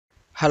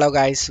Hello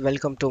guys,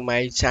 welcome to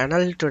my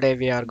channel. Today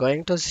we are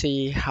going to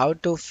see how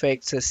to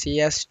fix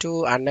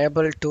CS2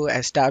 unable to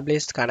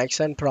establish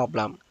connection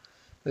problem.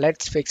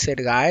 Let's fix it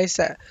guys.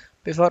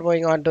 Before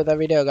moving on to the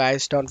video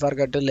guys, don't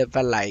forget to leave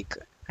a like.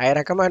 I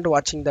recommend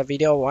watching the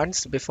video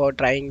once before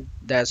trying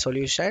the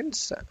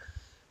solutions.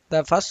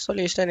 The first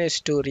solution is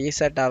to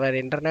reset our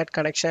internet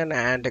connection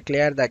and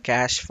clear the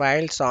cache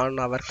files on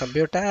our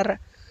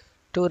computer.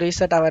 To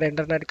reset our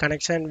internet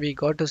connection, we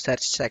go to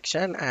search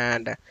section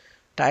and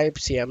type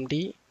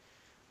cmd.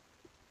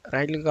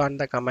 Right click on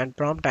the command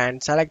prompt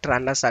and select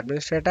run as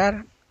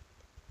administrator.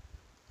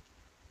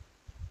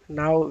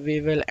 Now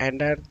we will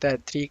enter the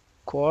three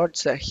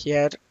codes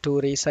here to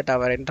reset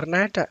our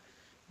internet.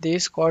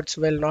 These codes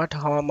will not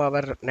harm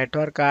our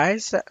network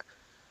guys.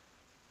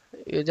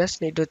 You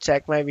just need to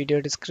check my video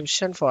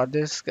description for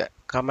this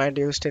command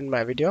used in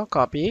my video.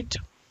 Copy it.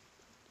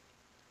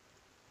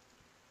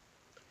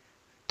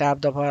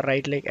 Tap the bar,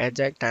 right click,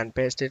 eject and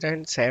paste it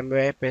in. Same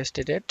way paste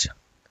it.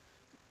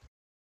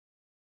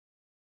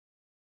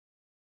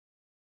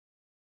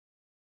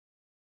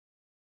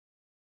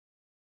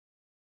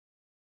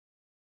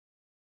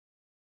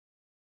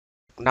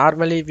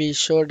 Normally we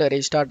should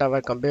restart our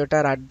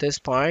computer at this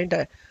point,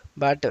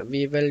 but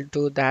we will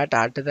do that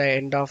at the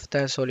end of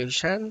the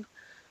solution.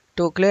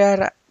 To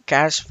clear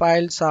cache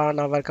files on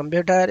our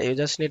computer, you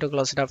just need to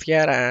close it off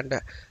here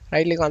and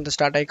right click on the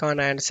start icon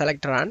and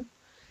select run.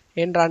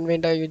 In run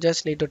window, you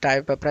just need to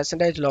type a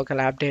percentage local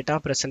app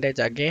data percentage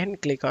again,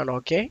 click on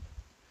OK.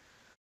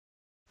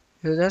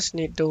 You just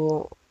need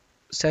to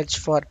search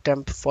for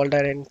temp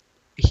folder in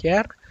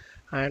here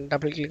and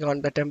double click on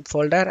the temp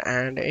folder,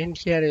 and in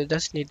here you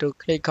just need to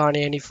click on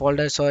any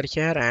folders over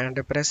here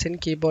and press in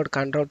keyboard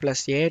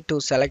Ctrl+A to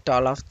select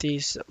all of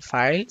these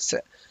files.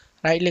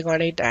 Right click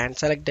on it and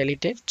select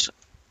delete it.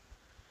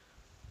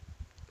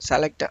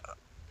 Select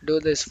do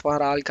this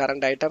for all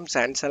current items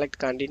and select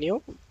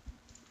continue.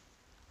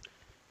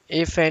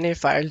 If any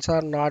files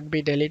are not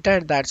be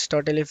deleted, that's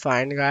totally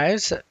fine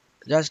guys.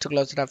 Just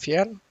close it up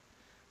here.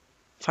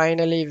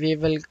 Finally we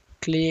will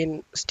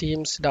clean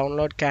Steam's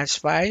download cache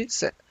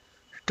files.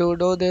 To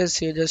do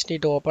this, you just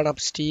need to open up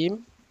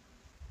Steam.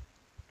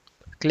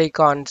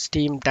 Click on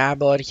Steam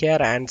tab over here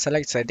and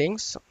select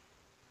settings.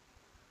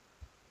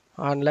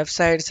 On left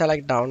side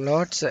select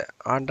downloads.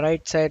 On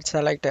right side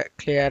select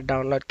clear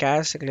download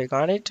cache. Click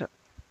on it.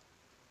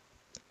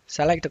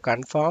 Select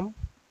confirm.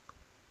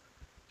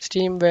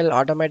 Steam will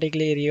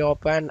automatically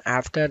reopen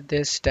after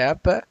this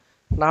step.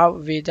 Now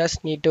we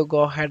just need to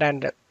go ahead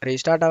and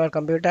restart our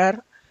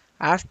computer.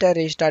 After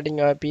restarting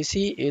your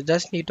PC, you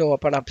just need to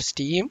open up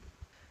Steam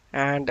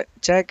and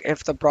check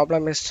if the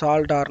problem is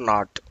solved or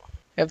not.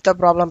 If the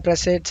problem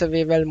persists,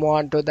 we will move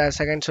on to the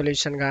second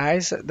solution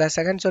guys. The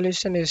second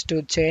solution is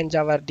to change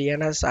our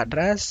DNS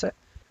address.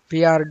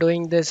 We are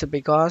doing this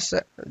because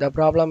the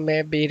problem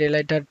may be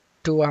related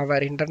to our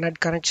internet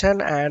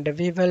connection, and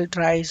we will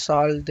try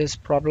solve this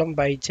problem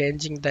by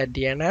changing the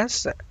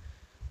DNS.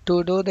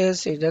 To do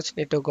this, you just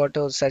need to go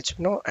to search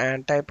menu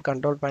and type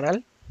control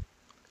panel.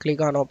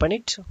 Click on open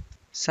it.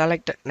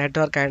 Select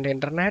network and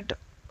internet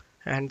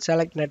and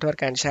select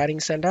network and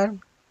sharing center.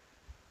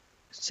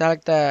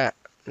 Select the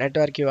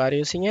network you are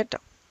using it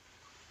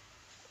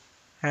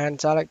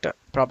and select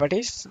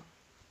properties.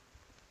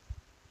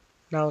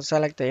 Now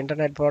select the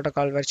internet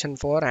protocol version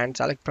 4 and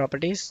select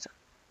properties.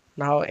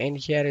 Now in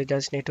here you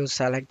just need to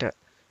select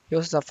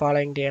use the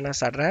following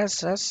DNS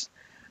addresses,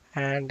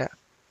 and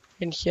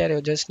in here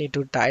you just need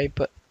to type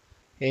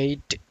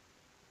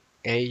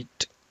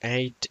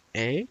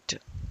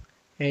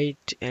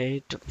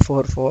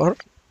 88888844.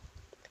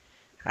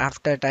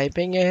 After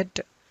typing it,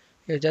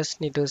 you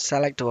just need to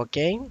select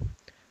OK.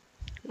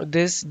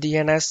 This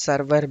DNS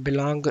server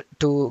belongs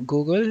to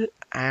Google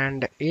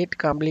and it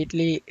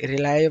completely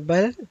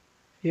reliable.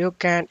 You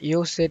can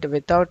use it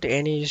without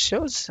any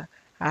issues.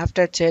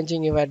 After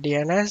changing your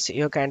DNS,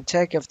 you can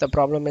check if the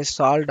problem is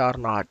solved or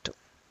not.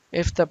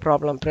 If the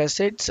problem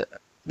persists,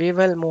 we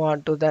will move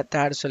on to the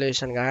third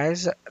solution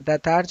guys. The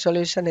third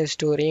solution is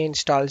to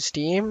reinstall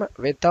Steam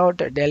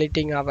without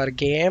deleting our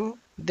game.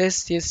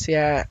 This is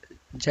a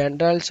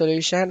general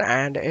solution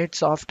and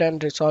it often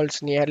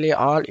resolves nearly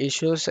all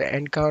issues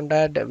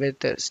encountered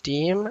with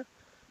Steam.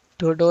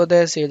 To do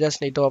this, you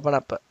just need to open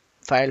up a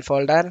file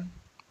folder.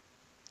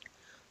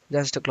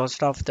 Just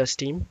close off the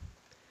Steam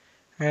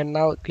and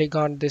now click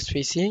on this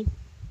PC.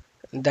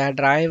 The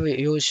drive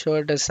you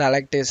should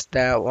select is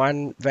the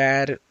one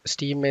where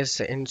Steam is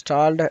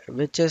installed,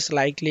 which is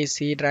likely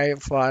C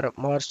drive for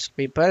most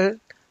people.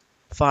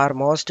 For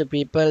most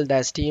people,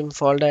 the Steam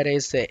folder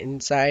is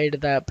inside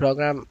the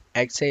program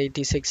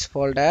x86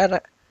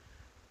 folder.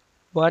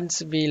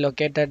 Once we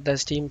located the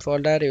Steam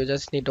folder, you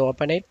just need to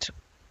open it.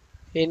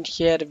 In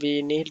here,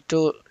 we need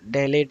to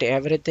delete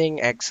everything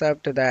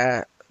except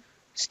the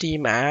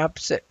Steam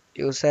apps,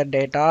 user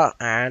data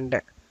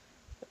and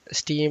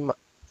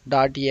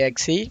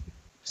steam.exe.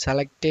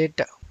 Select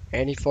it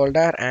any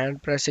folder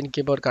and press in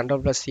keyboard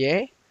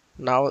Ctrl+A.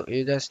 Now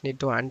you just need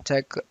to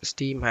uncheck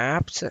Steam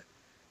apps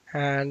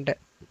and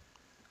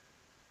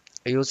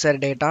user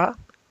data.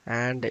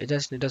 and you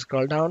just need to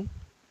scroll down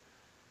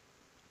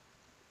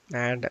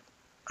and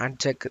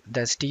uncheck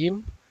the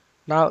Steam.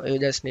 Now you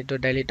just need to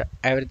delete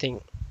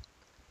everything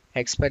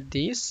except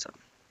these.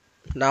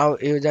 Now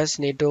you just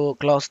need to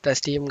close the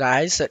Steam,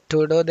 guys.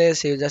 To do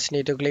this, you just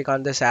need to click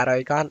on this arrow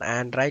icon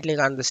and right click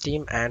on the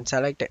Steam and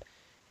select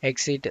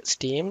exit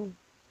Steam.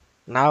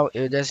 Now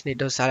you just need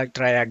to select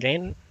try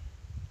again.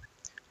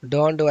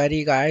 Don't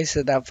worry guys,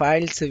 the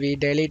files we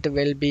delete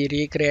will be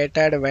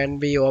recreated when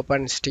we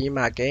open Steam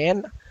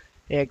again,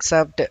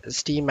 except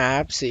Steam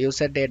apps,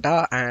 user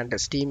data and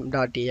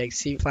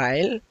steam.exe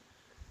file.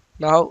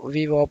 Now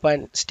we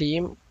open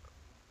Steam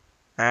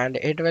and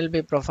it will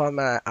be perform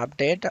a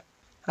update.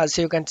 As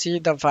you can see,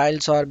 the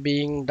files are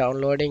being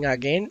downloading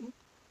again.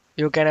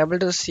 You can able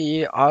to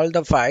see all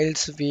the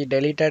files we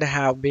deleted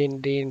have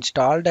been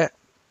reinstalled.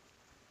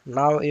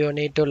 Now you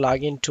need to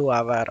log into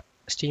our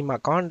Steam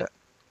account.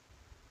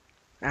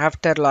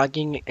 After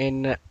logging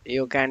in,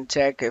 you can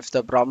check if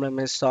the problem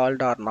is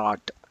solved or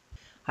not.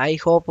 I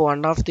hope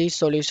one of these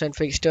solutions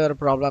fixed your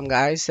problem,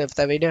 guys. If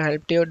the video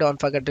helped you, don't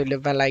forget to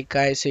leave a like,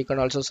 guys. You can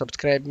also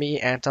subscribe me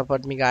and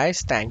support me,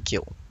 guys. Thank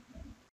you.